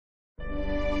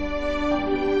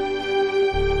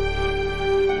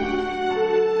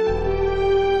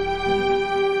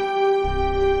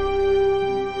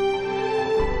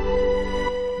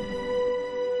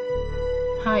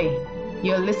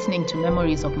listening to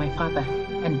memories of my father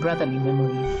and brotherly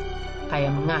memories. I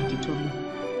am Nga Kitulu.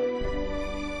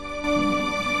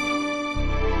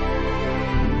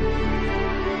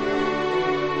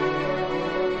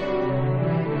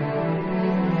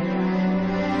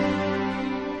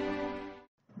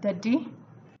 Daddy,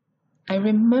 I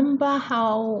remember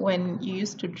how when you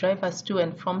used to drive us to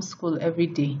and from school every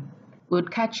day, we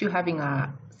would catch you having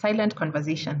a silent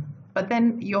conversation, but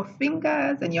then your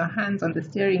fingers and your hands on the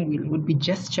steering wheel would be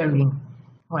gesturing.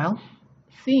 Well,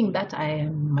 seeing that I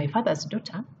am my father's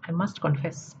daughter, I must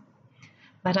confess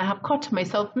that I have caught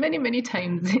myself many, many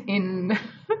times in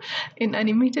in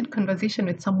animated conversation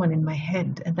with someone in my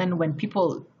head, and then when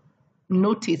people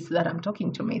notice that I'm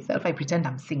talking to myself, I pretend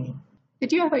I'm singing.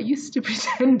 Did you ever used to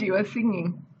pretend you were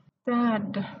singing?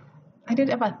 Dad, I didn't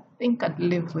ever think I'd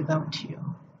live without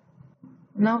you.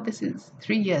 Now this is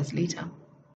 3 years later.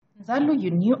 Nzalu, you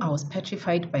knew I was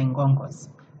petrified by ngongos.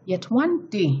 Yet one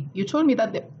day, you told me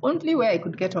that the only way I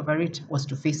could get over it was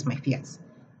to face my fears.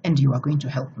 And you are going to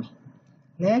help me.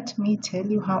 Let me tell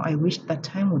you how I wished that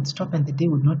time would stop and the day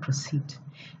would not proceed.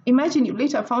 Imagine you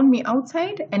later found me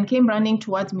outside and came running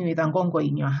towards me with a ngongo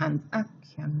in your hands.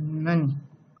 Akianani.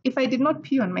 If I did not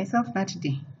pee on myself that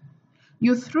day,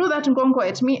 you threw that ngongo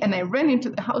at me and I ran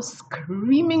into the house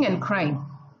screaming and crying.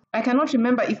 I cannot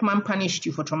remember if Mom punished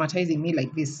you for traumatizing me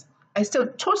like this. I still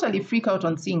totally freak out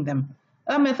on seeing them.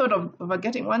 That method of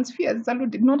forgetting one's fears,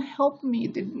 Zalu, did not help me.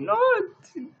 It did not.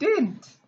 It did.